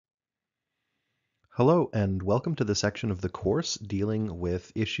Hello, and welcome to the section of the course dealing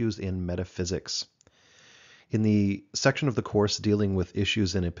with issues in metaphysics. In the section of the course dealing with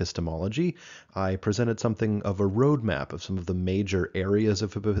issues in epistemology, I presented something of a roadmap of some of the major areas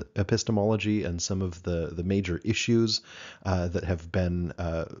of epistemology and some of the major issues that have been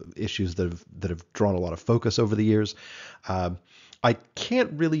issues that have drawn a lot of focus over the years. I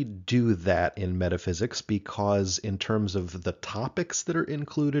can't really do that in metaphysics because in terms of the topics that are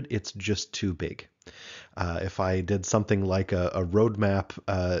included, it's just too big. If I did something like a roadmap,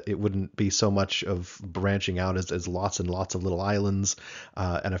 it wouldn't be so much of branching out as lots and lots of little islands.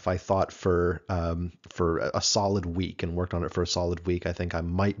 And if I thought for a solid week and worked on it for a solid week, I think I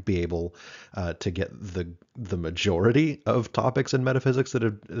might be able to get the majority of topics in metaphysics that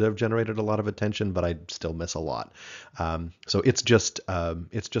have generated a lot of attention, but I'd still miss a lot. So it's just a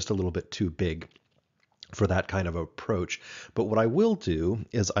little bit too big for that kind of approach. But what I will do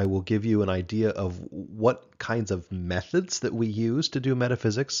is I will give you an idea of what kinds of methods that we use to do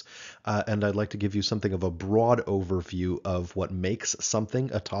metaphysics, and I'd like to give you something of a broad overview of what makes something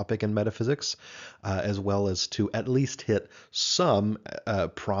a topic in metaphysics, as well as to at least hit some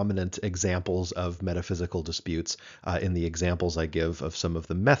prominent examples of metaphysical disputes in the examples I give of some of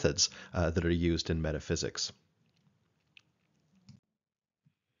the methods that are used in metaphysics.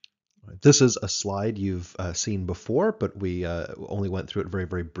 This is a slide you've seen before, but we only went through it very,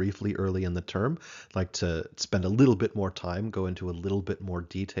 very briefly early in the term. I'd like to spend a little bit more time, go into a little bit more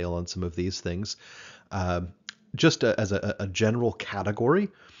detail on some of these things. Just as a general category,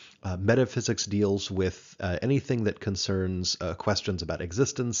 metaphysics deals with anything that concerns questions about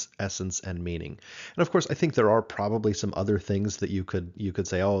existence, essence, and meaning. And of course, I think there are probably some other things that you could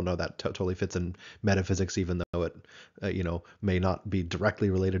say, oh no, that totally fits in metaphysics, even though it may not be directly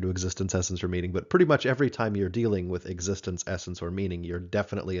related to existence, essence, or meaning. But pretty much every time you're dealing with existence, essence, or meaning, you're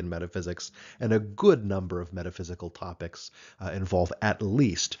definitely in metaphysics. And a good number of metaphysical topics involve at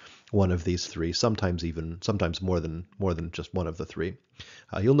least one of these three, sometimes more than just one of the three.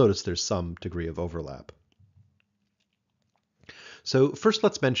 You'll notice there's some degree of overlap. So first,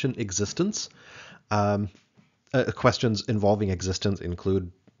 let's mention existence. Questions involving existence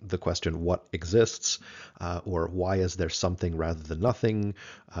include the question, what exists, or why is there something rather than nothing,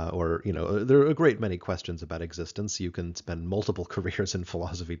 or there are a great many questions about existence. You can spend multiple careers in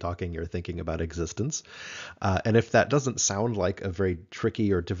philosophy talking or thinking about existence, and if that doesn't sound like a very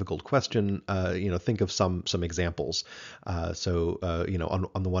tricky or difficult question, think of some examples. On the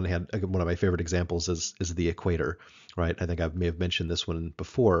one hand, one of my favorite examples is the equator, right? I think I may have mentioned this one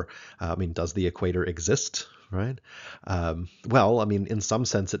before. Does the equator exist? Right? In some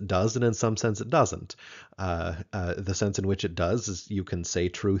sense it does, and in some sense it doesn't. The sense in which it does is you can say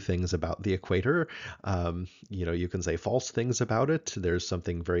true things about the equator. You can say false things about it. There's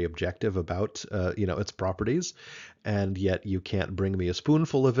something very objective about, its properties, and yet you can't bring me a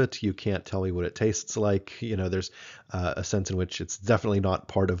spoonful of it. You can't tell me what it tastes like. There's a sense in which it's definitely not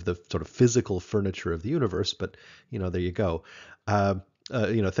part of the sort of physical furniture of the universe, but, there you go.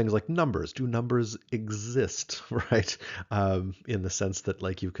 Things like numbers. Do numbers exist, right? In the sense that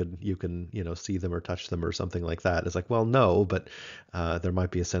like you can see them or touch them or something like that. It's like, well, no, but there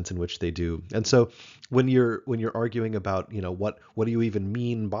might be a sense in which they do. And so when you're arguing about what do you even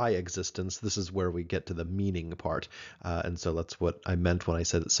mean by existence, this is where we get to the meaning part. And so that's what I meant when I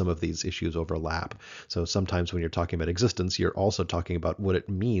said that some of these issues overlap. So sometimes when you're talking about existence, you're also talking about what it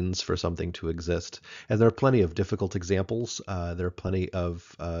means for something to exist. And there are plenty of difficult examples. There are plenty of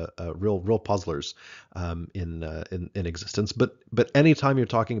real puzzlers in existence. But anytime you're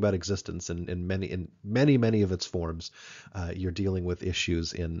talking about existence in many of its forms, you're dealing with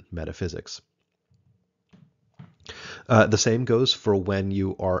issues in metaphysics. The same goes for when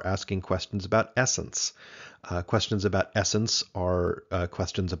you are asking questions about essence. Questions about essence are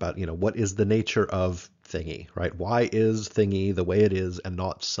questions about, what is the nature of thingy, right? Why is thingy the way it is and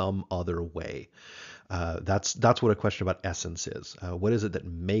not some other way? That's what a question about essence is. What is it that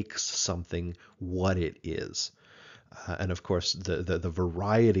makes something what it is? And of course, the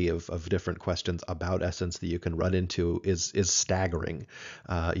variety of different questions about essence that you can run into is staggering.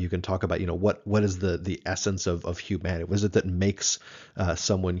 You can talk about, what is the essence of humanity? What is it that makes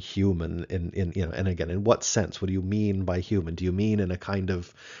someone human? And again, in what sense? What do you mean by human? Do you mean in a kind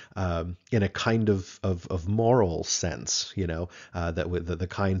of moral sense? The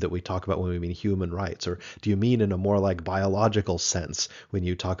kind that we talk about when we mean human rights, or do you mean in a more like biological sense when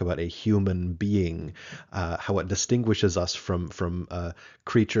you talk about a human being? How it distinguishes distinguishes us from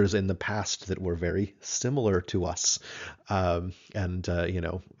creatures in the past that were very similar to us, and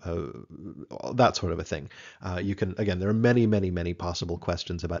that sort of a thing. You can, again, there are many, many, many possible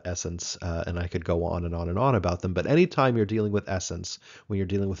questions about essence, and I could go on and on and on about them. But anytime you're dealing with essence, when you're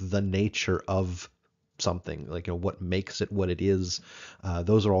dealing with the nature of something, like, what makes it what it is,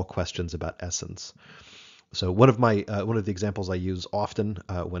 those are all questions about essence. So one of the examples I use often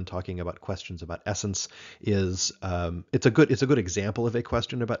when talking about questions about essence is, it's a good example of a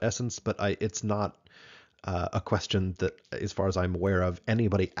question about essence, but it's not a question that, as far as I'm aware of,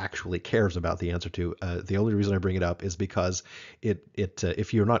 anybody actually cares about the answer to. The only reason I bring it up is because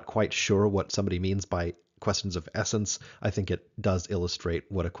if you're not quite sure what somebody means by questions of essence, I think it does illustrate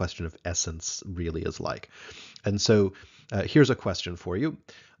what a question of essence really is like. And so here's a question for you.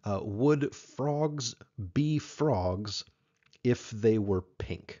 Would frogs be frogs if they were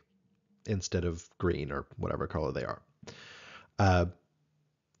pink instead of green or whatever color they are? Uh,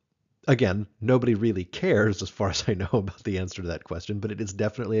 Again, nobody really cares, as far as I know, about the answer to that question, but it is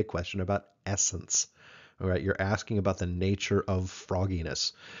definitely a question about essence. All right, you're asking about the nature of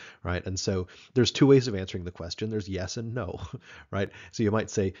frogginess, right? And so there's two ways of answering the question. There's yes and no, right? So you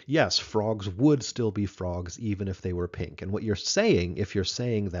might say, yes, frogs would still be frogs even if they were pink. And what you're saying, if you're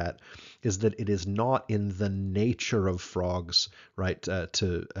saying that, is that it is not in the nature of frogs, right,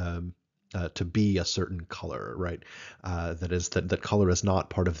 to be a certain color, right? That color is not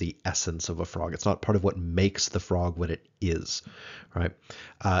part of the essence of a frog. It's not part of what makes the frog what it is, right?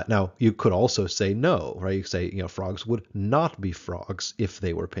 Now you could also say no, right? You say, frogs would not be frogs if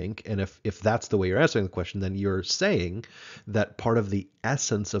they were pink, and if that's the way you're answering the question, then you're saying that part of the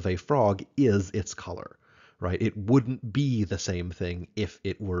essence of a frog is its color, right? It wouldn't be the same thing if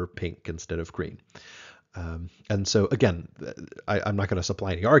it were pink instead of green. And so again, I'm not going to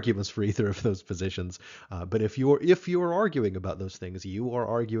supply any arguments for either of those positions, but if you're arguing about those things, you are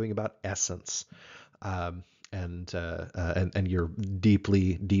arguing about essence, and you're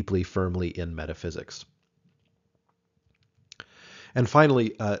deeply, deeply, firmly in metaphysics. And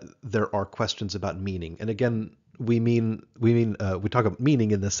finally, there are questions about meaning. And again, we talk about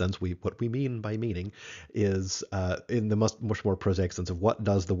meaning in this sense. What we mean by meaning is in the much more prosaic sense of what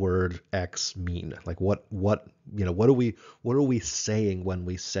does the word X mean? Like what are we saying when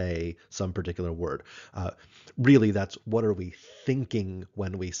we say some particular word? Really, that's what are we thinking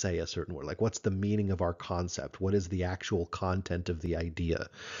when we say a certain word? Like what's the meaning of our concept? What is the actual content of the idea?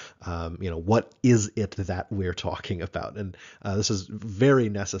 What is it that we're talking about? And this is very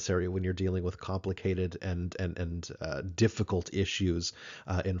necessary when you're dealing with complicated and difficult issues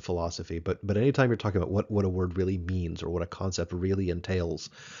in philosophy. But anytime you're talking about what a word really means or what a concept really entails.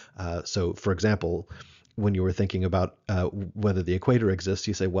 So, for example, when you were thinking about whether the equator exists,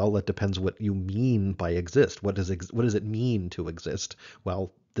 you say, well, that depends what you mean by exist. What does it mean to exist?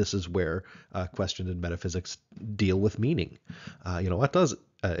 Well, this is where questions in metaphysics deal with meaning. What does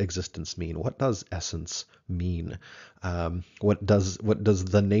existence mean? What does essence mean? What does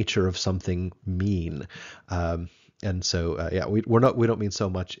the nature of something mean? And so, we don't mean so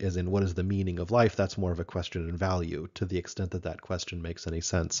much as in what is the meaning of life. That's more of a question in value, to the extent that that question makes any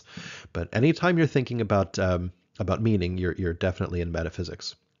sense. But anytime you're thinking about meaning, you're definitely in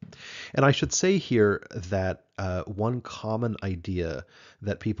metaphysics. And I should say here that one common idea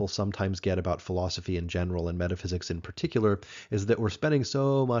that people sometimes get about philosophy in general and metaphysics in particular is that we're spending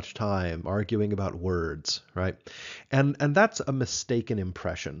so much time arguing about words, right? And that's a mistaken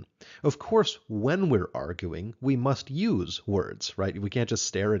impression. Of course, when we're arguing, we must use words, right? We can't just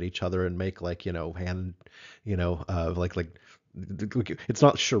stare at each other and make like, it's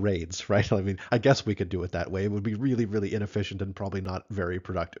not charades, right? I mean, I guess we could do it that way. It would be really, really inefficient and probably not very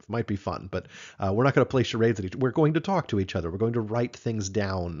productive. Might be fun, but we're not going to play charades at each other. We're going to talk to each other. We're going to write things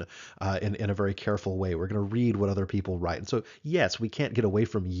down in a very careful way. We're going to read what other people write. And so, yes, we can't get away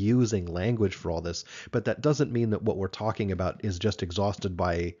from using language for all this, but that doesn't mean that what we're talking about is just exhausted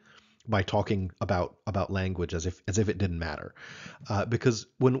by talking about language as if it didn't matter, because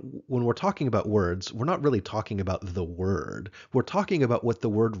when we're talking about words, we're not really talking about the word. We're talking about what the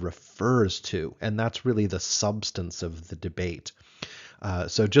word refers to, and that's really the substance of the debate.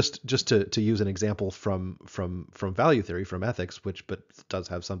 So just to use an example from value theory, from ethics, but does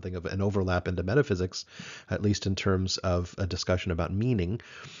have something of an overlap into metaphysics, at least in terms of a discussion about meaning.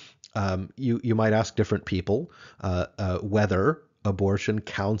 You might ask different people whether abortion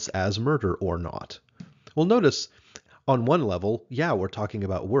counts as murder or not. Well, notice on one level, yeah, we're talking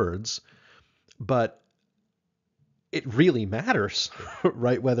about words, but it really matters,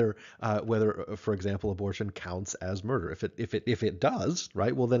 right? Whether, for example, abortion counts as murder. If it does,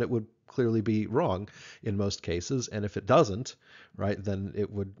 right, well, then it would clearly be wrong in most cases. And if it doesn't, right, then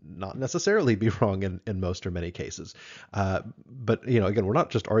it would not necessarily be wrong in most or many cases. But, again, we're not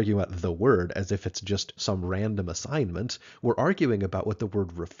just arguing about the word as if it's just some random assignment. We're arguing about what the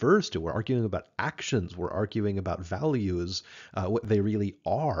word refers to. We're arguing about actions. We're arguing about values, what they really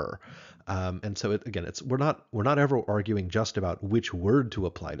are. And so we're not ever arguing just about which word to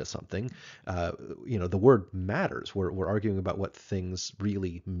apply to something. The word matters. We're arguing about what things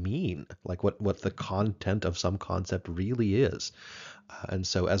really mean, like what the content of some concept really is. And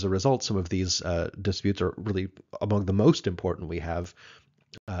so as a result, some of these disputes are really among the most important we have,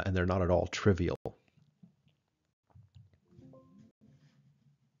 and they're not at all trivial.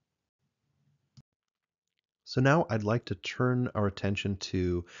 So now I'd like to turn our attention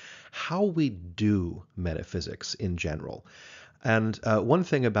to how we do metaphysics in general. And one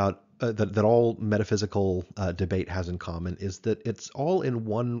thing about that all metaphysical debate has in common is that it's all in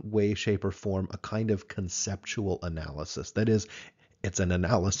one way, shape, or form a kind of conceptual analysis. That is, it's an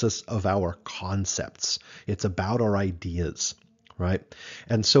analysis of our concepts. It's about our ideas, right?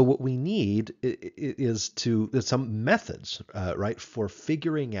 And so what we need is some methods, right, for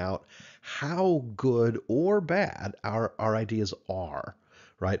figuring out how good or bad our ideas are,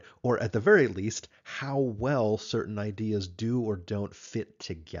 right? Or at the very least, how well certain ideas do or don't fit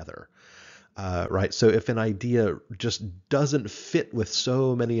together. Right? So if an idea just doesn't fit with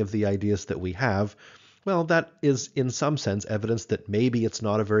so many of the ideas that we have, well, that is in some sense evidence that maybe it's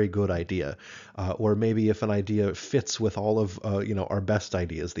not a very good idea, or maybe if an idea fits with all of our best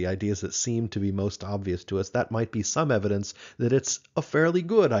ideas, the ideas that seem to be most obvious to us, that might be some evidence that it's a fairly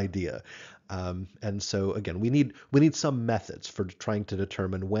good idea. And so again, we need some methods for trying to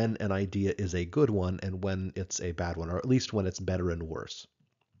determine when an idea is a good one and when it's a bad one, or at least when it's better and worse.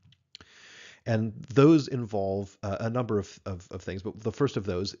 And those involve a number of things. But the first of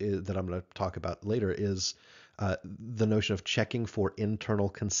those that I'm going to talk about later is the notion of checking for internal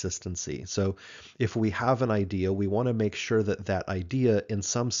consistency. So if we have an idea, we want to make sure that that idea, in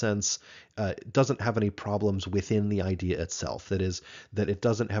some sense, doesn't have any problems within the idea itself. That is, that it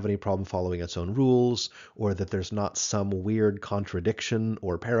doesn't have any problem following its own rules, or that there's not some weird contradiction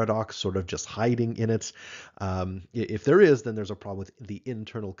or paradox sort of just hiding in it. If there is, then there's a problem with the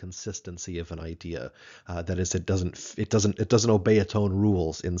internal consistency of an idea. That is, it doesn't obey its own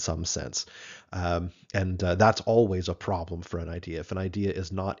rules in some sense, and that's always a problem for an idea. If an idea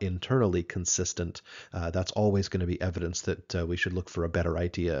is not internally consistent, that's always going to be evidence that we should look for a better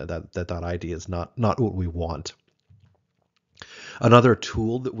idea. That idea is not what we want. Another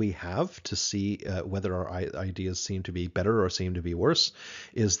tool that we have to see whether our ideas seem to be better or seem to be worse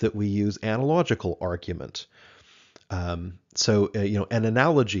is that we use analogical argument. So an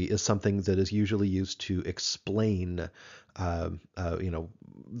analogy is something that is usually used to explain,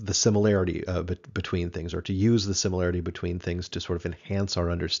 the similarity between things, or to use the similarity between things to sort of enhance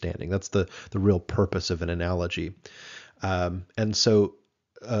our understanding. That's the real purpose of an analogy. And so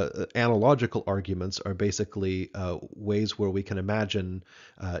analogical arguments are basically ways where we can imagine,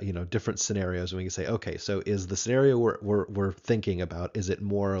 different scenarios, and we can say, okay, so is the scenario we're thinking about, is it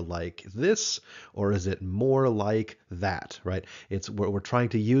more like this, or is it more like that, right? It's we're trying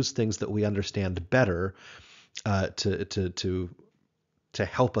to use things that we understand better to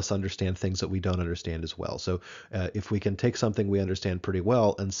help us understand things that we don't understand as well. So if we can take something we understand pretty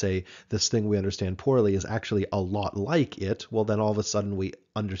well and say this thing we understand poorly is actually a lot like it, well, then all of a sudden we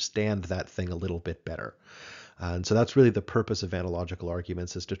understand that thing a little bit better. And so that's really the purpose of analogical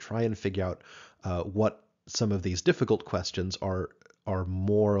arguments, is to try and figure out what some of these difficult questions are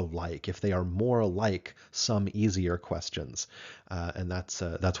more like, if they are more like some easier questions. And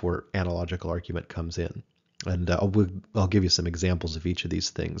that's where analogical argument comes in. And I'll give you some examples of each of these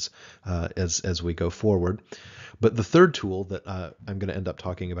things as we go forward. But the third tool that I'm going to end up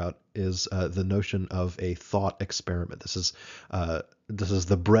talking about is the notion of a thought experiment. This is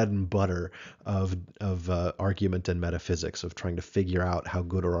the bread and butter of argument and metaphysics, of trying to figure out how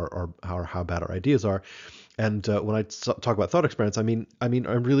good or how bad our ideas are. And when I talk about thought experiments, I mean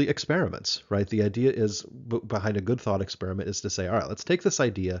really experiments, right? The idea is behind a good thought experiment is to say, all right, let's take this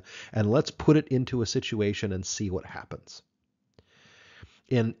idea and let's put it into a situation and see what happens.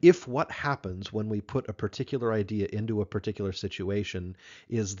 And if what happens when we put a particular idea into a particular situation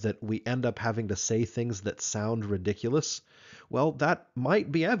is that we end up having to say things that sound ridiculous, well, that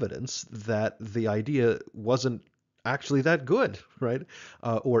might be evidence that the idea wasn't actually that good, right?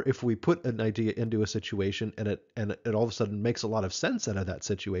 Or if we put an idea into a situation and it all of a sudden makes a lot of sense out of that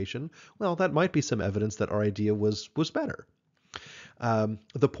situation, well, that might be some evidence that our idea was better.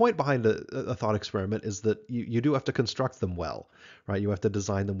 The point behind a thought experiment is that you do have to construct them well, right? You have to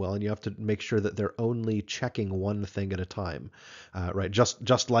design them well, and you have to make sure that they're only checking one thing at a time, right?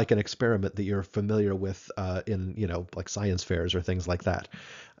 Just like an experiment that you're familiar with in, like science fairs or things like that.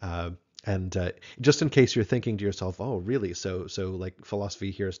 Uh, and just in case you're thinking to yourself, oh, really? So like philosophy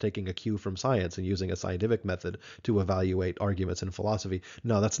here is taking a cue from science and using a scientific method to evaluate arguments in philosophy.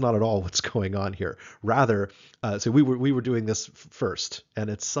 No, that's not at all what's going on here. Rather, so we were doing this first, and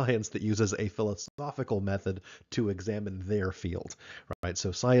it's science that uses a philosophical method to examine their field, right?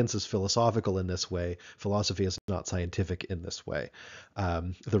 So science is philosophical in this way. Philosophy is not scientific in this way.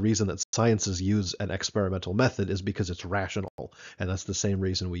 The reason that sciences use an experimental method is because it's rational, and that's the same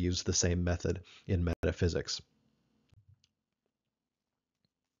reason we use the same method in metaphysics.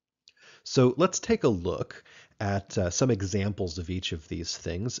 So let's take a look at some examples of each of these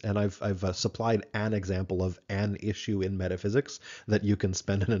things. And I've supplied an example of an issue in metaphysics that you can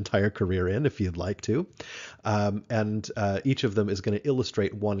spend an entire career in if you'd like to. And each of them is going to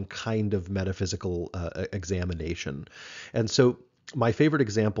illustrate one kind of metaphysical examination. And so my favorite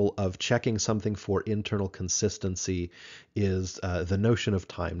example of checking something for internal consistency is the notion of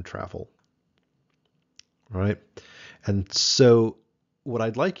time travel, right? And so what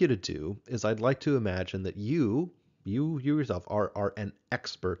I'd like you to do is I'd like to imagine that you yourself are an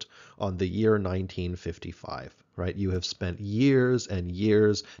expert on the year 1955, right? You have spent years and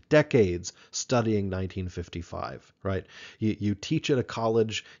years, decades studying 1955, right? You teach at a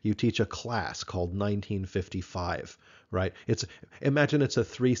college, you teach a class called 1955, right? Imagine it's a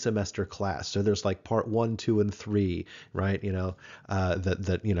 3-semester class. So there's like part 1, 2, and 3, right?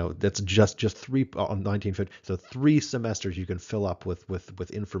 That's just three on 1950. So 3 semesters you can fill up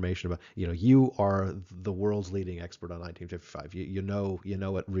with information about, you are the world's leading expert on 1955. You know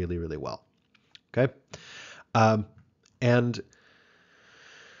it really, really well. Okay. And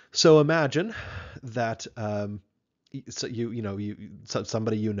so imagine that so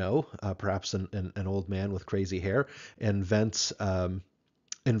somebody perhaps an old man with crazy hair invents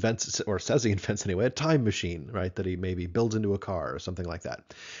or says he invents anyway, a time machine, right? That he maybe builds into a car or something like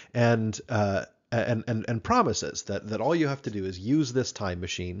that, and promises that all you have to do is use this time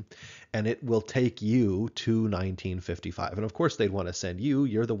machine, and it will take you to 1955. And of course, they'd want to send you.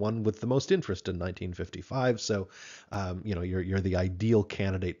 You're the one with the most interest in 1955, so you're the ideal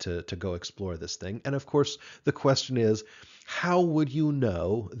candidate to go explore this thing. And of course, the question is, how would you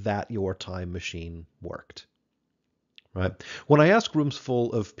know that your time machine worked? Right. When I ask rooms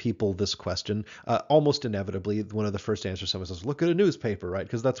full of people this question, almost inevitably, one of the first answers someone says, look at a newspaper, right?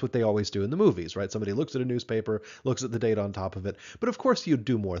 Because that's what they always do in the movies, right? Somebody looks at a newspaper, looks at the date on top of it. But of course, you'd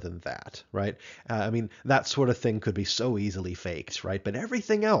do more than that, right? That sort of thing could be so easily faked, right? But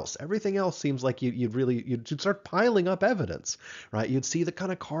everything else seems like you'd start piling up evidence, right? You'd see the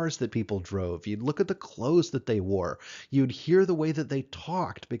kind of cars that people drove. You'd look at the clothes that they wore. You'd hear the way that they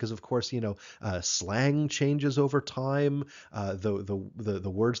talked, because of course, slang changes over time.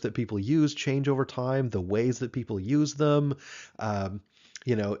 The words that people use change over time. The ways that people use them. The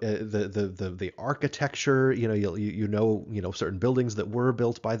architecture. Certain buildings that were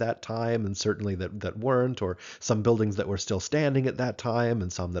built by that time, and certainly that weren't, or some buildings that were still standing at that time,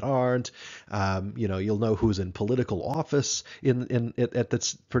 and some that aren't. You'll know who's in political office at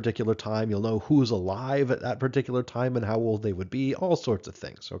this particular time. You'll know who's alive at that particular time and how old they would be. All sorts of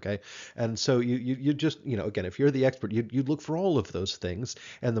things. Okay, and so you just again, if you're the expert, you'd look for all of those things,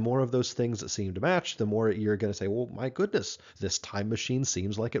 and the more of those things that seem to match, the more you're going to say, well, my goodness, this time machine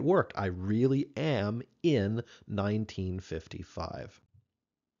seems like it worked. I really am in 1955.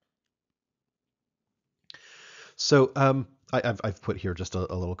 So I've put here just a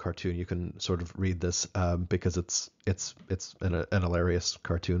little cartoon. You can sort of read this because it's an hilarious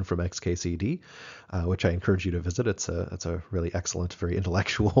cartoon from XKCD, which I encourage you to visit. It's a really excellent, very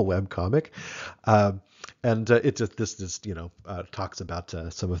intellectual web comic, and it just talks about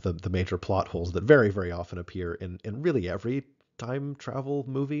some of the major plot holes that very, very often appear in really every time travel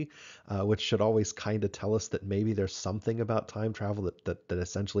movie, which should always kind of tell us that maybe there's something about time travel that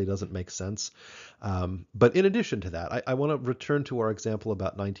essentially doesn't make sense. But in addition to that, I want to return to our example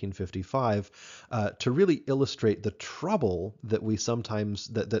about 1955 to really illustrate the trouble that we sometimes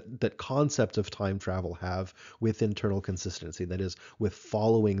that concepts of time travel have with internal consistency. That is, with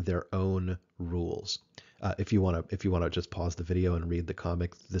following their own rules. If you want to just pause the video and read the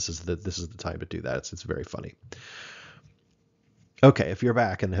comic, this is the time to do that. It's very funny. Okay, if you're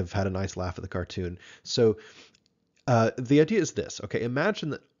back and have had a nice laugh at the cartoon. So The idea is this. Okay,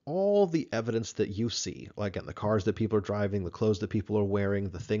 imagine that all the evidence that you see, like again, the cars that people are driving, the clothes that people are wearing,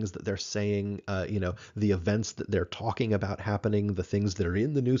 the things that they're saying, the events that they're talking about happening, the things that are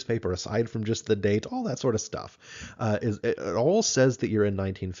in the newspaper aside from just the date, all that sort of stuff, it all says that you're in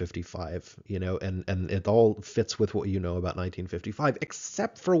 1955, and it all fits with what you know about 1955,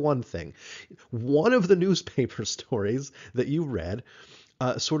 except for one thing. One of the newspaper stories that you read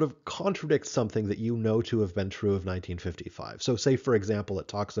sort of contradicts something that you know to have been true of 1955. So, say, for example, it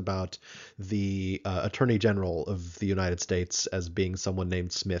talks about the Attorney General of the United States as being someone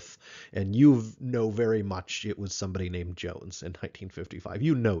named Smith, and you know very much it was somebody named Jones in 1955.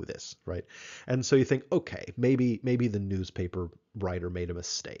 You know this, right? And so you think, okay, maybe the newspaper writer made a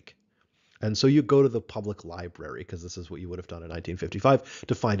mistake. And so you go to the public library, because this is what you would have done in 1955,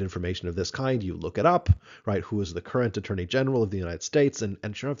 to find information of this kind. You look it up, right? Who is the current Attorney General of the United States? And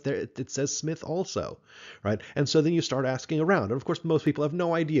sure enough, there it says Smith also, right? And so then you start asking around. And of course, most people have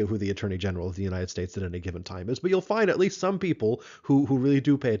no idea who the Attorney General of the United States at any given time is, but you'll find at least some people who really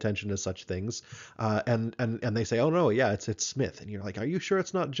do pay attention to such things. And they say, oh no, yeah, it's Smith. And you're like, are you sure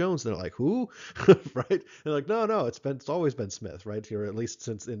it's not Jones? And they're like, who? Right? They're like, no, it's always been Smith, right? Here, at least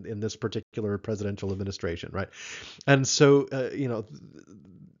since in this particular presidential administration, right? And so,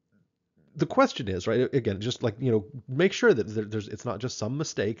 the question is, right, again, just like, make sure that it's not just some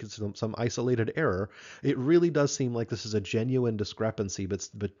mistake, it's some isolated error. It really does seem like this is a genuine discrepancy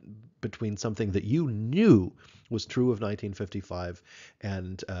between something that you knew was true of 1955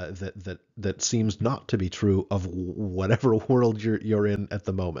 and that seems not to be true of whatever world you're in at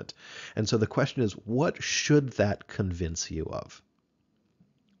the moment. And so the question is, what should that convince you of?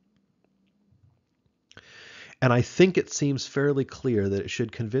 And I think it seems fairly clear that it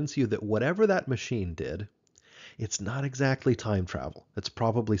should convince you that whatever that machine did, it's not exactly time travel. It's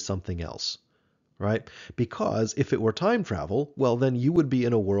probably something else, right? Because if it were time travel, well, then you would be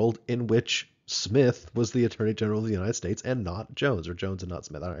in a world in which Smith was the Attorney General of the United States and not Jones, or Jones and not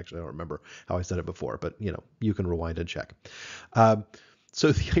Smith. I don't remember how I said it before, but you can rewind and check.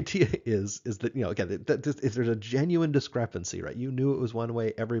 So the idea is that, again, if there's a genuine discrepancy, right? You knew it was one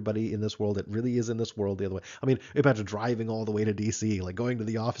way, everybody in this world, it really is in this world the other way. I mean, imagine driving all the way to DC, like going to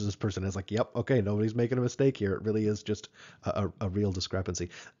the office, this person is like, yep, okay, nobody's making a mistake here. It really is just a real discrepancy.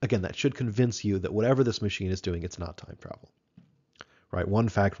 Again, that should convince you that whatever this machine is doing, it's not time travel. Right? One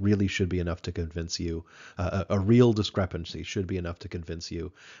fact really should be enough to convince you, a real discrepancy should be enough to convince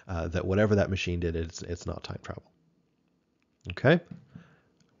you that whatever that machine did, it's not time travel. Okay?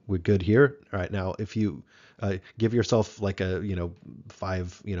 We're good here. All right, now if you give yourself like a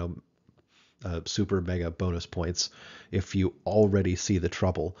 5 super mega bonus points if you already see the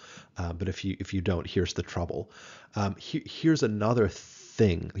trouble, but if you don't, here's the trouble. Here's another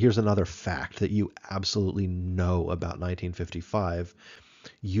thing. Here's another fact that you absolutely know about 1955.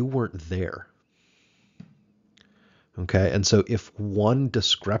 You weren't there. Okay, and so if one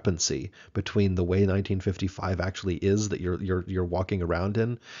discrepancy between the way 1955 actually is that you're walking around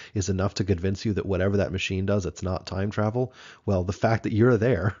in is enough to convince you that whatever that machine does, it's not time travel, well, the fact that you're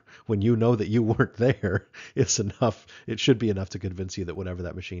there when you know that you weren't there is enough. It should be enough to convince you that whatever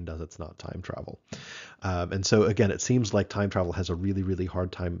that machine does, it's not time travel. And so again, it seems like time travel has a really, really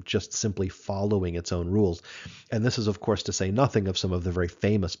hard time just simply following its own rules. And this is, of course, to say nothing of some of the very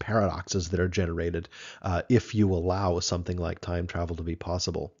famous paradoxes that are generated if you allow something like time travel to be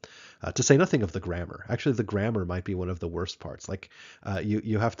possible. To say nothing of the grammar. Actually, the grammar might be one of the worst parts. Like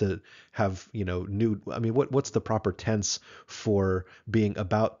you have to have new. I mean, what's the proper tense for being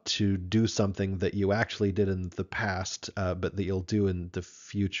about to do something that you actually did in the past, but that you'll do in the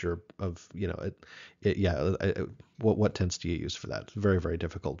future of what tense do you use for that? It's very, very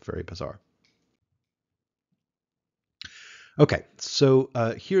difficult, very bizarre. Okay, so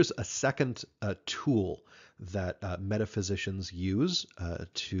here's a second tool that metaphysicians use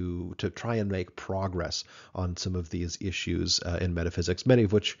to try and make progress on some of these issues in metaphysics. Many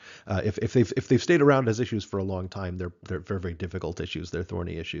of which, if they've stayed around as issues for a long time, they're very, very difficult issues. They're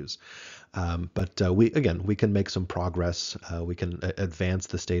thorny issues. But we can make some progress. We can advance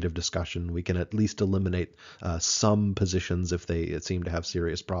the state of discussion. We can at least eliminate some positions if they seem to have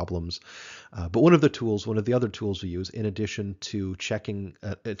serious problems. But one of the other tools we use, in addition to checking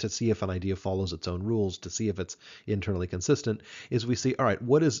to see if an idea follows its own rules, to see if it's internally consistent, is we see, all right,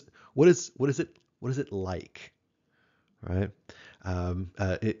 what is it like, right?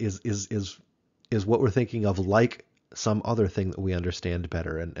 Is what we're thinking of like some other thing that we understand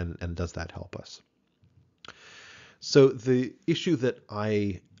better, and does that help us? So the issue that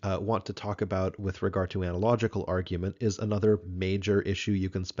I want to talk about with regard to analogical argument is another major issue you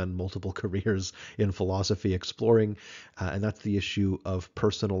can spend multiple careers in philosophy exploring, and that's the issue of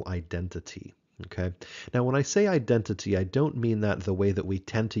personal identity. Okay. Now, when I say identity, I don't mean that the way that we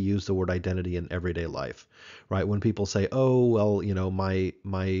tend to use the word identity in everyday life, right? When people say, "Oh, well,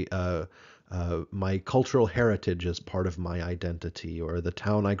 my cultural heritage is part of my identity, or the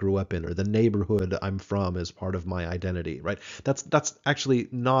town I grew up in, or the neighborhood I'm from is part of my identity," right? That's actually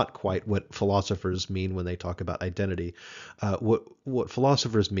not quite what philosophers mean when they talk about identity. What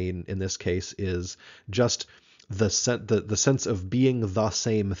philosophers mean in this case is just the sense of being the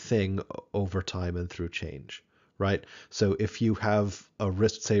same thing over time and through change, right? So if you have a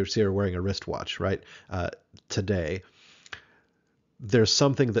wrist, say you're wearing a wristwatch, right, today, there's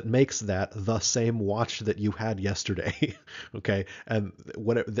something that makes that the same watch that you had yesterday. Okay. And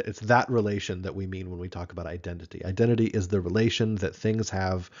it's that relation that we mean when we talk about identity. Identity is the relation that things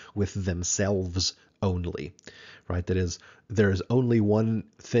have with themselves only, right? That is, there is only one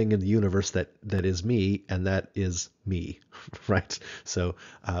thing in the universe that is me, and that is me, right? So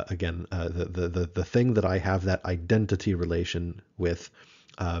again, the thing that I have that identity relation with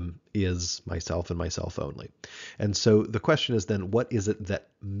is myself and myself only. And so the question is then, what is it that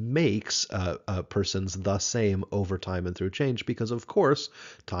makes persons the same over time and through change? Because of course,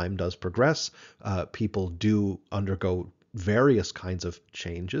 time does progress. People do undergo various kinds of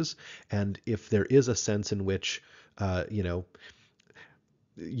changes. And if there is a sense in which,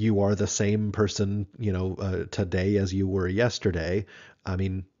 you are the same person, today as you were yesterday, I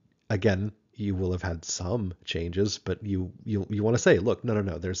mean, again, you will have had some changes, but you want to say, look, no,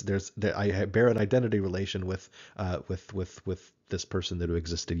 I bear an identity relation with this person that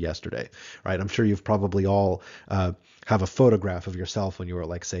existed yesterday, right? I'm sure you've probably all have a photograph of yourself when you were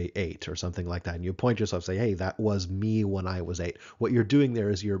like, say, 8 or something like that, and you point yourself, say, hey, that was me when I was 8. What you're doing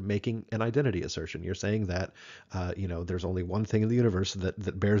there is you're making an identity assertion. You're saying that there's only one thing in the universe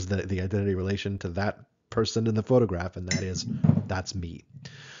that bears the identity relation to that person in the photograph, and that's me.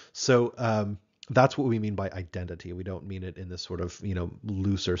 So that's what we mean by identity. We don't mean it in this sort of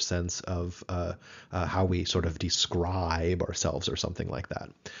looser sense of how we sort of describe ourselves or something like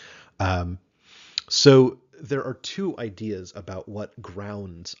that. So there are two ideas about what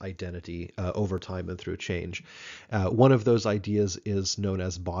grounds identity over time and through change. One of those ideas is known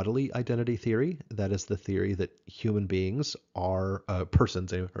as bodily identity theory. That is the theory that human beings are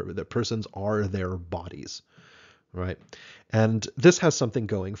persons, or that persons are their bodies. Right. And this has something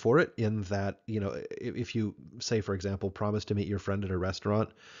going for it in that, if you say, for example, promise to meet your friend at a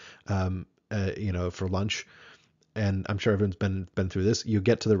restaurant, for lunch, and I'm sure everyone's been through this. You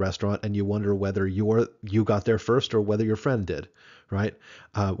get to the restaurant and you wonder whether you got there first or whether your friend did, right?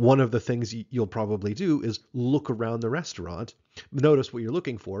 One of the things you'll probably do is look around the restaurant. Notice what you're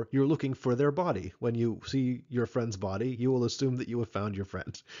looking for. You're looking for their body. When you see your friend's body, you will assume that you have found your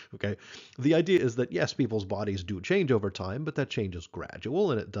friend. Okay. The idea is that yes, people's bodies do change over time, but that change is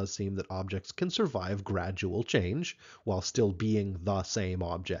gradual, and it does seem that objects can survive gradual change while still being the same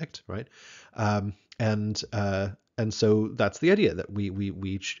object, right? And so that's the idea, that we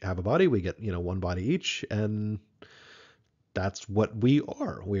each have a body. We get one body each, and that's what we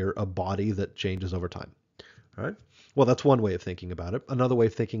are. We're a body that changes over time. All right. Well, that's one way of thinking about it. Another way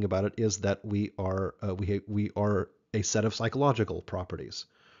of thinking about it is that we are a set of psychological properties,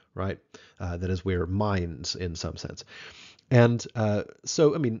 right? That is, we're minds in some sense. And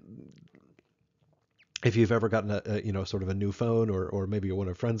so, I mean, if you've ever gotten sort of a new phone, or maybe one of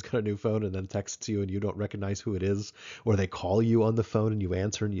your friends got a new phone and then texts you and you don't recognize who it is, or they call you on the phone and you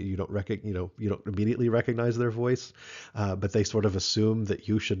answer and you don't immediately recognize their voice, but they sort of assume that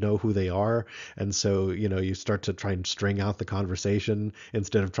you should know who they are, and so you start to try and string out the conversation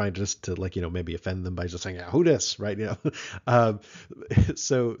instead of trying just to maybe offend them by just saying, yeah, who this, right?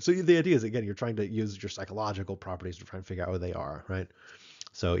 So the idea is, again, you're trying to use your psychological properties to try and figure out who they are, right?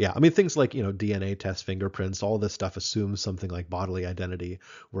 So yeah, I mean, things like, DNA tests, fingerprints, all this stuff assumes something like bodily identity,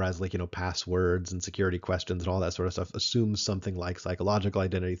 whereas passwords and security questions and all that sort of stuff assumes something like psychological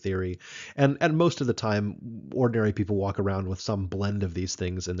identity theory. And most of the time, ordinary people walk around with some blend of these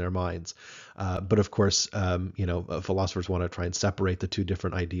things in their minds. But of course, philosophers want to try and separate the two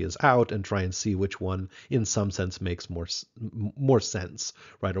different ideas out and try and see which one, in some sense, makes more sense,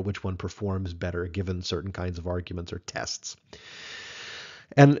 right? Or which one performs better given certain kinds of arguments or tests.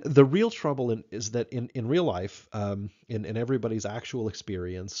 And the real trouble is that in real life, in everybody's actual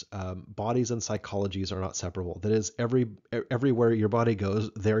experience, bodies and psychologies are not separable. That is, everywhere your body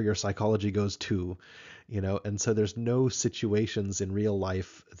goes, there your psychology goes too. And so there's no situations in real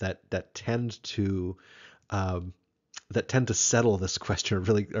life that tend to that tend to settle this question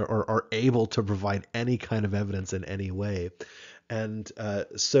really, or are able to provide any kind of evidence in any way. And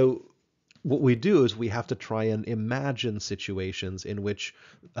so what we do is we have to try and imagine situations in which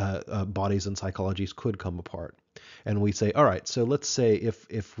bodies and psychologies could come apart. And we say, all right, so let's say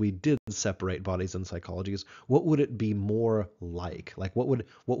if we did separate bodies and psychologies, what would it be more like? Like what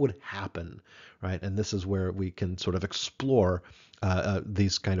would happen, right? And this is where we can sort of explore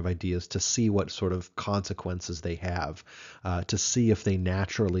these kind of ideas to see what sort of consequences they have, to see if they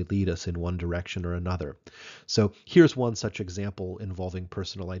naturally lead us in one direction or another. So here's one such example involving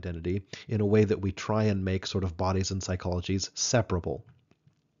personal identity in a way that we try and make sort of bodies and psychologies separable.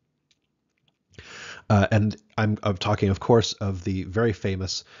 And I'm talking, of course, of the very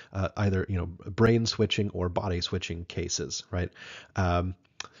famous either brain switching or body switching cases, right?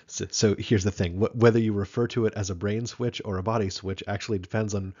 So here's the thing: whether you refer to it as a brain switch or a body switch actually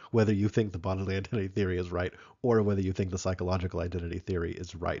depends on whether you think the bodily identity theory is right or whether you think the psychological identity theory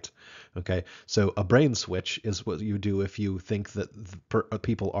is right. Okay, so a brain switch is what you do if you think that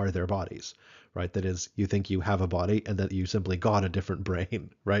people are their bodies, right? That is, you think you have a body and that you simply got a different brain,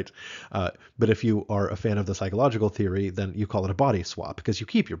 right? But if you are a fan of the psychological theory, then you call it a body swap because you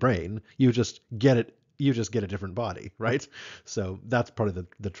keep your brain, you just get it. You just get a different body, right? So that's part of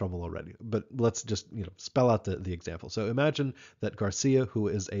the trouble already. But let's just spell out the example. So imagine that Garcia, who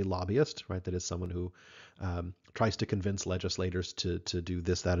is a lobbyist, right? That is someone who tries to convince legislators to do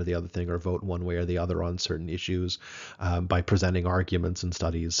this, that, or the other thing, or vote one way or the other on certain issues by presenting arguments and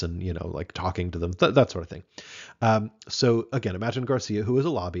studies and like talking to them, that sort of thing. So again, imagine Garcia, who is a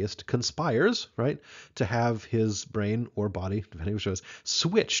lobbyist, conspires, right, to have his brain or body, depending which it was,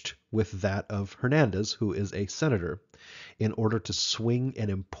 switched with that of Hernandez, who is a senator, in order to swing an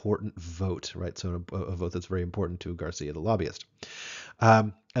important vote, right? So a vote that's very important to Garcia, the lobbyist.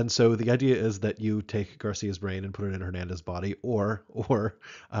 And so the idea is that you take Garcia's brain and put it in Hernandez's body, or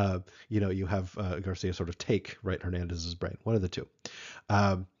you have Garcia sort of take, right, Hernandez's brain, one of the two.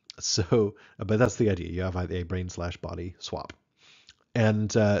 But that's the idea. You have a brain/body swap. And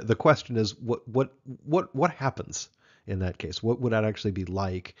the question is, what happens in that case? What would that actually be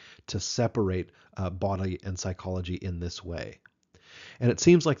like to separate body and psychology in this way? And it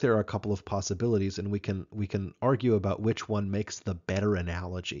seems like there are a couple of possibilities, and we can argue about which one makes the better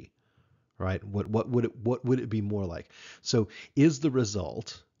analogy, right? What would it be more like? So is the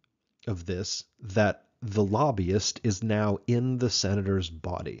result of this that the lobbyist is now in the senator's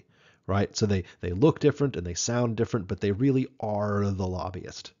body, right? So they look different and they sound different, but they really are the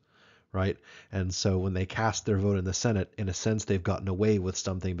lobbyist, right? And so when they cast their vote in the Senate, in a sense, they've gotten away with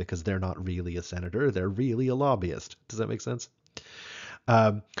something because they're not really a senator. They're really a lobbyist. Does that make sense?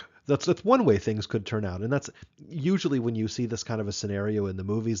 That's one way things could turn out. And that's usually when you see this kind of a scenario in the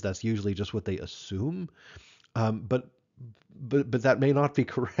movies, that's usually just what they assume. But that may not be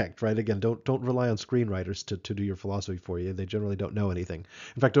correct, right? Again, don't rely on screenwriters to do your philosophy for you. They generally don't know anything.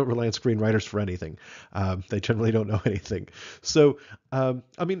 In fact, don't rely on screenwriters for anything. They generally don't know anything. So,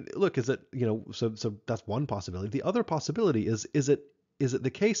 I mean, look, is it, so that's one possibility. The other possibility is it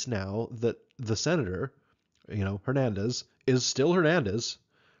the case now that the senator, Hernandez, is still Hernandez,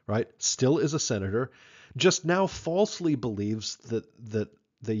 right? Still is a senator, just now falsely believes that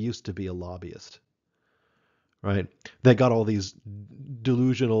they used to be a lobbyist. Right, they got all these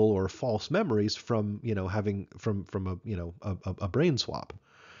delusional or false memories from having from a brain swap,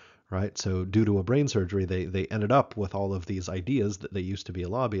 right? So due to a brain surgery, they ended up with all of these ideas that they used to be a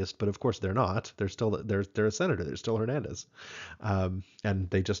lobbyist, but of course they're not. They're still they're a senator. They're still Hernandez, and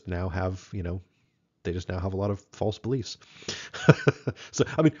they just now have a lot of false beliefs. So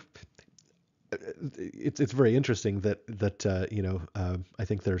I mean, it's very interesting that I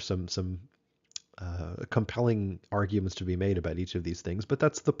think there's some compelling arguments to be made about each of these things, but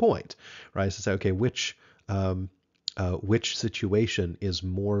that's the point, right? So say, okay, which situation is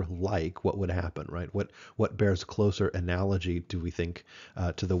more like what would happen, right? What bears closer analogy do we think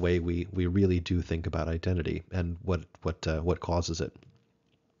to the way we really do think about identity, and what causes it?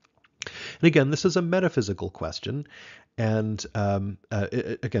 And again, this is a metaphysical question, and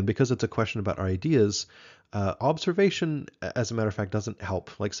again, because it's a question about our ideas, observation, as a matter of fact, doesn't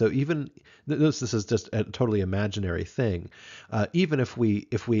help. Like, so even this is just a totally imaginary thing. Even if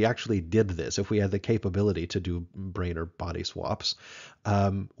we actually did this, if we had the capability to do brain or body swaps,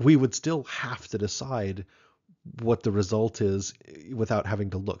 we would still have to decide what the result is without having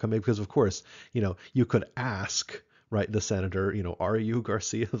to look. I mean, because of course, you could ask right, the senator, are you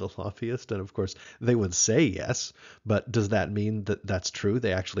Garcia the lobbyist? And of course, they would say yes, but does that mean that that's true?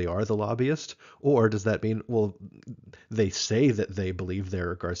 They actually are the lobbyist? Or does that mean, well, they say that they believe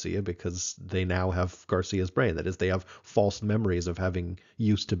they're Garcia because they now have Garcia's brain? That is, they have false memories of having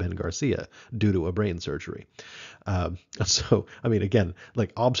used to been Garcia due to a brain surgery. So, I mean, again,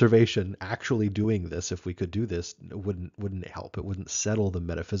 like observation, actually doing this, if we could do this, wouldn't help. It wouldn't settle the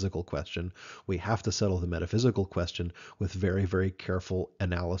metaphysical question. We have to settle the metaphysical question with very, very careful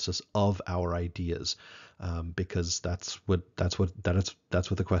analysis of our ideas, because that's what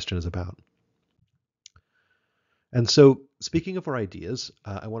the question is about. And so, speaking of our ideas,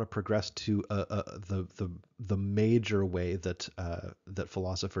 I want to progress to the major way that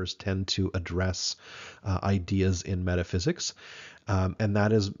philosophers tend to address ideas in metaphysics, and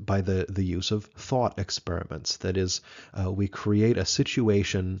that is by the use of thought experiments. That is, we create a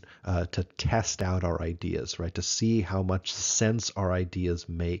situation to test out our ideas, right? To see how much sense our ideas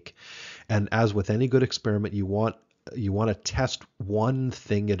make. And as with any good experiment, you want to test one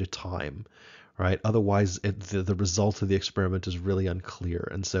thing at a time, right? Otherwise, the result of the experiment is really unclear.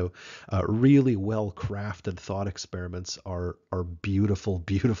 And so, really well crafted thought experiments are beautiful,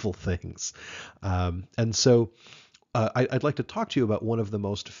 beautiful things. And so, I'd like to talk to you about one of the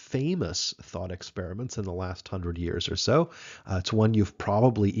most famous thought experiments in the last 100 years or so. It's one you've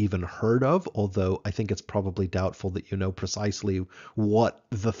probably even heard of, although I think it's probably doubtful that you know precisely what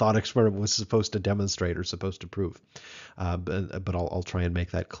the thought experiment was supposed to demonstrate or supposed to prove. But I'll try and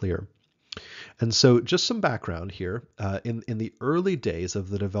make that clear. And so, just some background here. In the early days of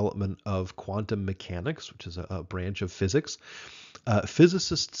the development of quantum mechanics, which is a branch of physics,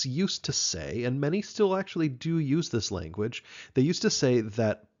 physicists used to say, and many still actually do use this language, they used to say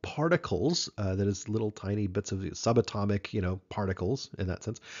that particles, that is little tiny bits of subatomic, particles in that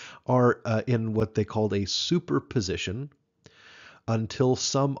sense, are in what they called a superposition until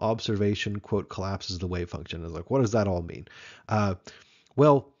some observation, quote, collapses the wave function. It's like, what does that all mean?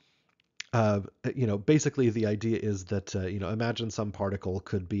 Well, basically the idea is that, imagine some particle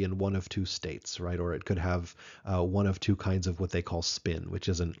could be in one of two states, right? Or it could have one of two kinds of what they call spin, which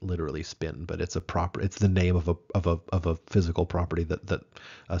isn't literally spin, but it's the name of a physical property that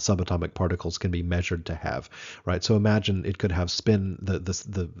subatomic particles can be measured to have, right? So imagine it could have spin,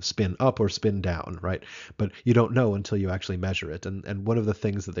 the spin up or spin down, right? But you don't know until you actually measure it. And one of the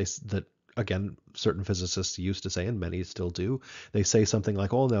things that again, certain physicists used to say, and many still do, they say something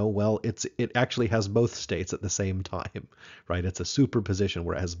like, oh no, well, it actually has both states at the same time, right? It's a superposition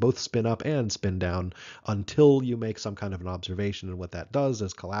where it has both spin up and spin down until you make some kind of an observation. And what that does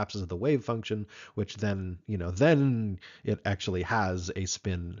is collapses the wave function, which then, then it actually has a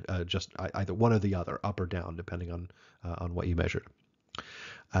spin, just either one or the other, up or down, depending on what you measure.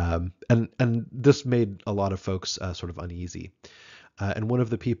 And this made a lot of folks sort of uneasy. And one of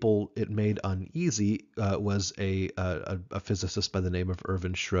the people it made uneasy was a physicist by the name of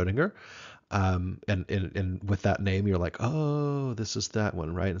Erwin Schrödinger. And with that name, you're like, oh, this is that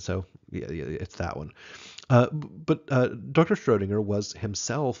one, right? And so, yeah, it's that one. But Dr. Schrödinger was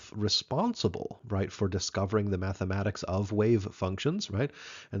himself responsible, right, for discovering the mathematics of wave functions, right?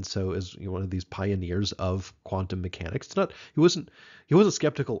 And so is one of these pioneers of quantum mechanics. He wasn't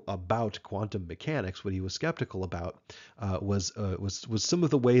skeptical about quantum mechanics. What he was skeptical about was some of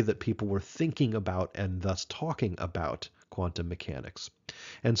the way that people were thinking about and thus talking about quantum mechanics.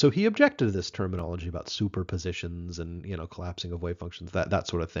 And so he objected to this terminology about superpositions and collapsing of wave functions, that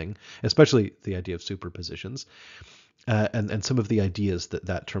sort of thing, especially the idea of superpositions, and some of the ideas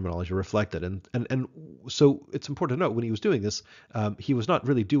that terminology reflected. And so it's important to note when he was doing this, he was not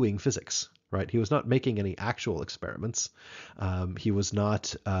really doing physics, right? He was not making any actual experiments. He was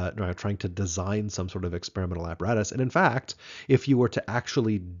not trying to design some sort of experimental apparatus. And in fact, if you were to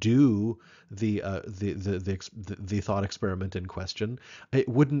actually do the thought experiment in question, it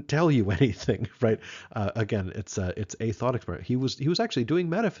wouldn't tell you anything, right? Again, it's a thought experiment. He was actually doing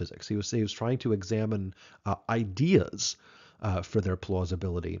metaphysics. He was trying to examine ideas for their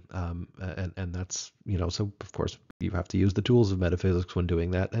plausibility, and that's so of course you have to use the tools of metaphysics when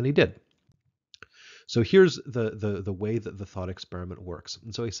doing that, and he did. So here's the way that the thought experiment works.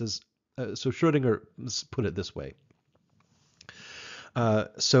 And so he says, so Schrödinger put it this way.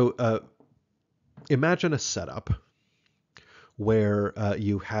 So imagine a setup where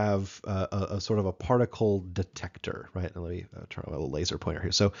you have a sort of a particle detector, right? And let me turn on a little laser pointer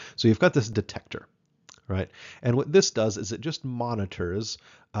here. So you've got this detector. right? And what this does is it just monitors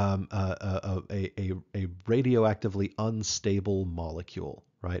a radioactively unstable molecule,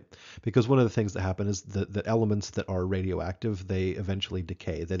 right? Because one of the things that happen is that the elements that are radioactive, they eventually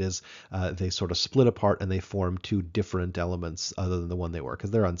decay. That is, they sort of split apart and they form two different elements other than the one they were,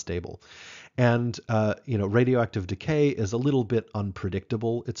 because they're unstable. And radioactive decay is a little bit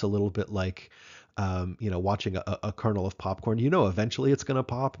unpredictable. It's a little bit like watching a kernel of popcorn. Eventually it's going to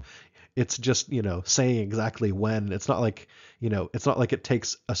pop. It's just, saying exactly when. It's not like it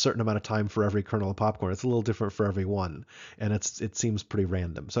takes a certain amount of time for every kernel of popcorn. It's a little different for every one, and it seems pretty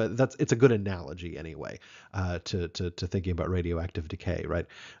random. So it's a good analogy anyway, to thinking about radioactive decay, right?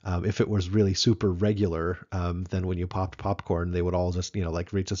 If it was really super regular, then when you popped popcorn, they would all just,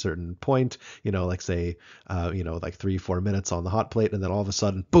 like reach a certain point, like say, like 3-4 minutes on the hot plate, and then all of a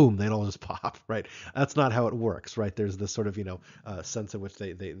sudden, boom, they'd all just pop, right? That's not how it works, right? There's this sort of, sense in which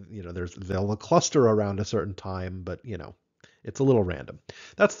they'll cluster around a certain time, but it's a little random.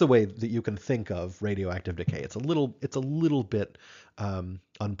 That's the way that you can think of radioactive decay. It's a little bit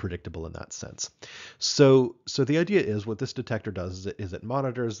unpredictable in that sense. So the idea is what this detector does is it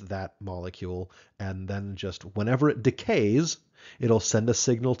monitors that molecule, and then just whenever it decays, it'll send a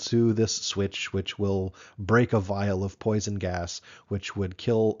signal to this switch, which will break a vial of poison gas, which would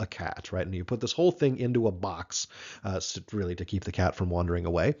kill a cat, right? And you put this whole thing into a box, really to keep the cat from wandering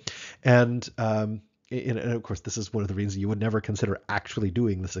away. And of course, this is one of the reasons you would never consider actually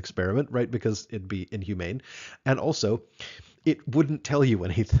doing this experiment, right? Because it'd be inhumane. And also, it wouldn't tell you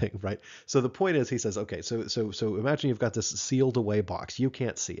anything, right? So the point is, he says, okay, so imagine you've got this sealed away box. You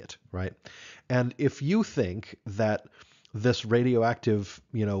can't see it, right? And if you think that this radioactive,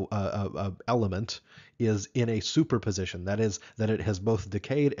 element is in a superposition. That is, that it has both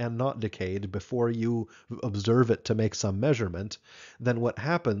decayed and not decayed before you observe it to make some measurement. Then what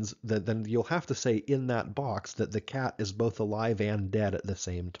happens? Then you'll have to say in that box that the cat is both alive and dead at the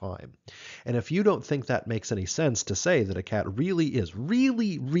same time. And if you don't think that makes any sense to say that a cat really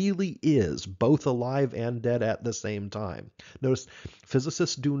is both alive and dead at the same time. Notice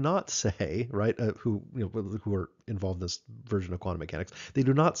physicists do not say, right, who are involved in this version of quantum mechanics, they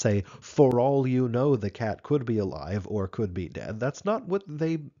do not say, for all you know, the cat could be alive or could be dead. That's not what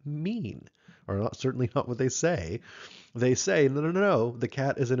they mean, or certainly not what they say. They say, no, the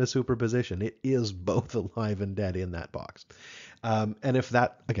cat is in a superposition. It is both alive and dead in that box. And if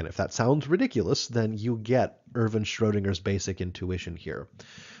that sounds ridiculous, then you get Erwin Schrödinger's basic intuition here.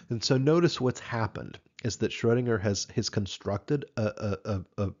 And so notice what's happened is that Schrödinger has constructed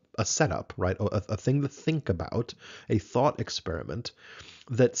a setup, right? A thing to think about, a thought experiment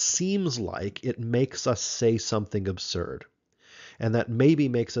that seems like it makes us say something absurd. And that maybe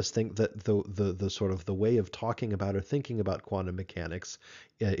makes us think that the sort of the way of talking about or thinking about quantum mechanics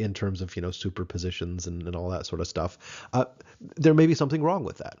in terms of superpositions and all that sort of stuff, there may be something wrong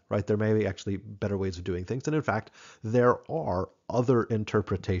with that, right? There may be actually better ways of doing things, and in fact, there are other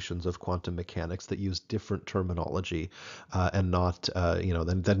interpretations of quantum mechanics that use different terminology and not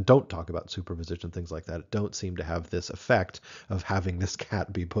then don't talk about superposition, things like that. Don't seem to have this effect of having this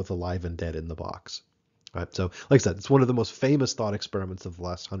cat be both alive and dead in the box. Right. So, like I said, it's one of the most famous thought experiments of the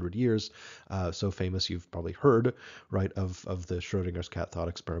last 100 years. So famous, you've probably heard, right, of the Schrodinger's cat thought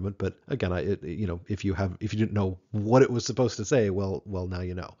experiment. But again, if you didn't know what it was supposed to say, well, now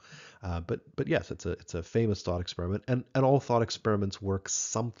you know. But yes, it's a famous thought experiment, and all thought experiments work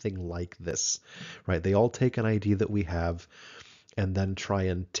something like this, right? They all take an idea that we have, and then try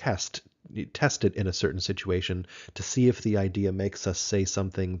and test it in a certain situation to see if the idea makes us say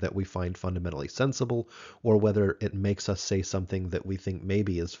something that we find fundamentally sensible, or whether it makes us say something that we think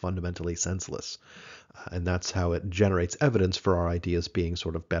maybe is fundamentally senseless. And that's how it generates evidence for our ideas being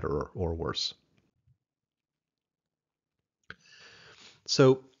sort of better or worse.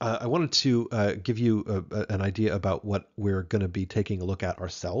 So I wanted to give you an idea about what we're going to be taking a look at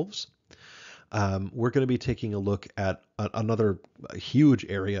ourselves. We're going to be taking a look at another huge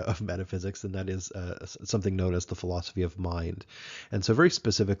area of metaphysics, and that is something known as the philosophy of mind. And so very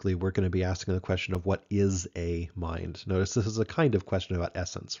specifically, we're going to be asking the question of what is a mind. Notice this is a kind of question about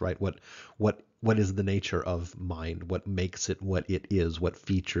essence, right? What is the nature of mind? What makes it what it is? What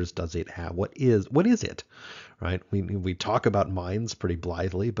features does it have? What is it, right? We talk about minds pretty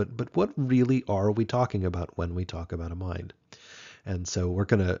blithely, but what really are we talking about when we talk about a mind? And so we're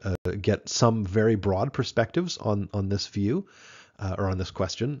going to get some very broad perspectives on this view or on this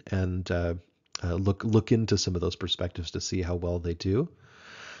question, and look into some of those perspectives to see how well they do.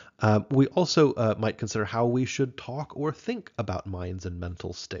 We also might consider how we should talk or think about minds and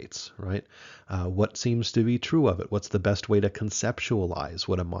mental states, right? What seems to be true of it? What's the best way to conceptualize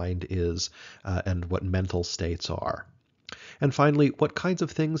what a mind is and what mental states are? And finally, what kinds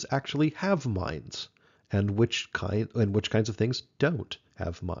of things actually have minds, and which kinds of things don't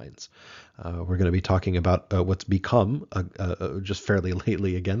have minds? We're going to be talking about what's become just fairly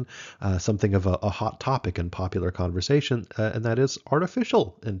lately again something of a hot topic in popular conversation, and that is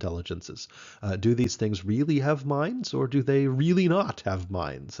artificial intelligences. Do these things really have minds, or do they really not have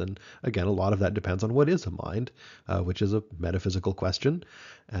minds? And again, a lot of that depends on what is a mind, which is a metaphysical question.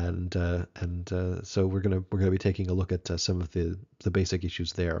 And so we're gonna be taking a look at some of the basic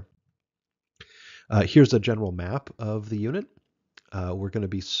issues there. Here's a general map of the unit. We're going to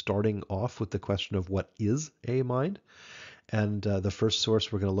be starting off with the question of what is a mind. And the first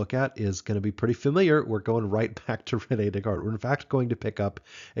source we're going to look at is going to be pretty familiar. We're going right back to René Descartes. We're in fact going to pick up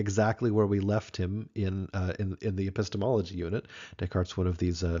exactly where we left him in the epistemology unit. Descartes, one of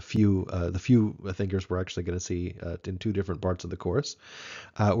these the few thinkers we're actually going to see in two different parts of the course.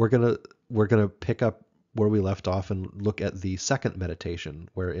 We're gonna pick up where we left off and look at the second meditation,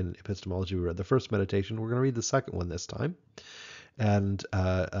 where in epistemology we read the first meditation. We're going to read the second one this time. And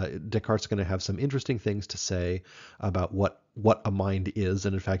Descartes is going to have some interesting things to say about what a mind is.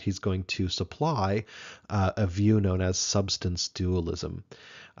 And in fact, he's going to supply a view known as substance dualism.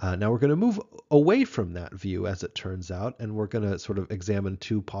 Now we're going to move away from that view, as it turns out, and we're going to sort of examine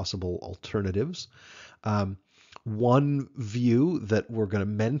two possible alternatives. One view that we're going to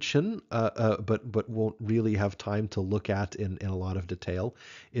mention, but won't really have time to look at in a lot of detail,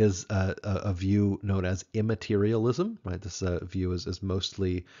 is a view known as immaterialism. Right, this view is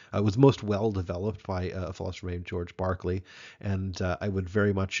mostly was most well developed by a philosopher named George Berkeley, and I would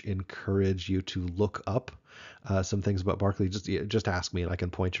very much encourage you to look up some things about Berkeley. Just ask me, and I can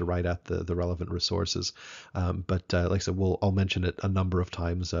point you right at the relevant resources. But like I said, I'll mention it a number of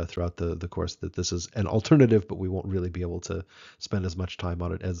times throughout the course that this is an alternative, but we won't really be able to spend as much time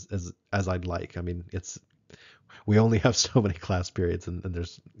on it as I'd like. I mean, we only have so many class periods, and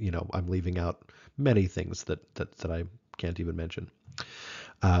there's I'm leaving out many things that I can't even mention.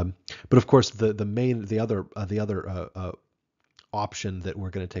 But of course, the other option that we're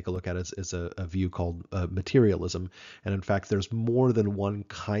going to take a look at is a view called materialism. And in fact, there's more than one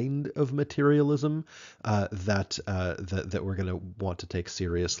kind of materialism that we're going to want to take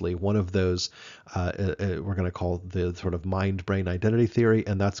seriously. One of those we're going to call the sort of mind-brain identity theory,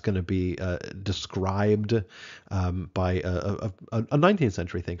 and that's going to be described by a 19th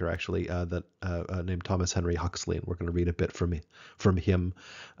century thinker, actually, named Thomas Henry Huxley. And we're going to read a bit from him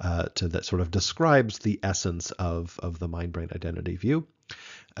that sort of describes the essence of the mind-brain identity view.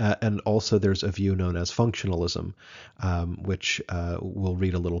 And also there's a view known as functionalism, which we'll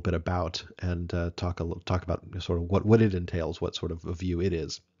read a little bit about and talk about sort of what it entails, what sort of a view it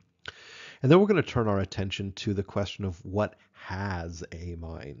is. And then we're going to turn our attention to the question of what has a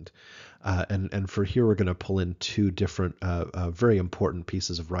mind. And for here, we're going to pull in two different, very important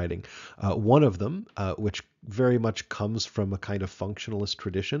pieces of writing. One of them, which very much comes from a kind of functionalist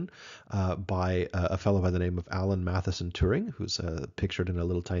tradition by a fellow by the name of Alan Matheson Turing, who's pictured in a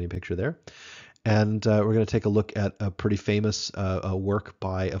little tiny picture there. And we're going to take a look at a pretty famous work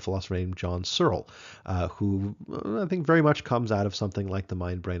by a philosopher named John Searle, who I think very much comes out of something like the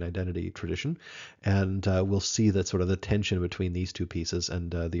mind-brain identity tradition. And we'll see that sort of the tension between these two pieces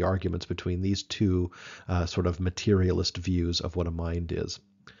and the arguments between these two sort of materialist views of what a mind is.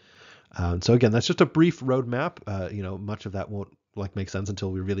 So again, that's just a brief roadmap. Much of that won't make sense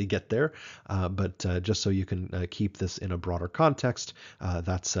until we really get there. But just so you can keep this in a broader context,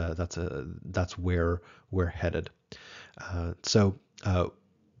 that's where we're headed. So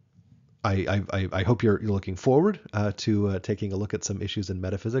I hope you're looking forward to taking a look at some issues in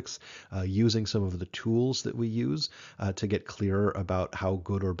metaphysics, using some of the tools that we use to get clearer about how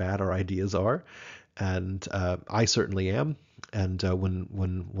good or bad our ideas are. And I certainly am. And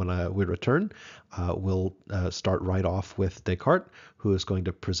when we return, we'll start right off with Descartes, who is going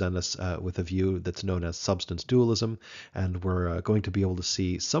to present us with a view that's known as substance dualism. And we're going to be able to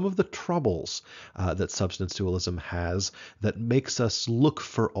see some of the troubles that substance dualism has that makes us look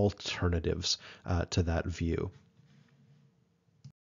for alternatives to that view.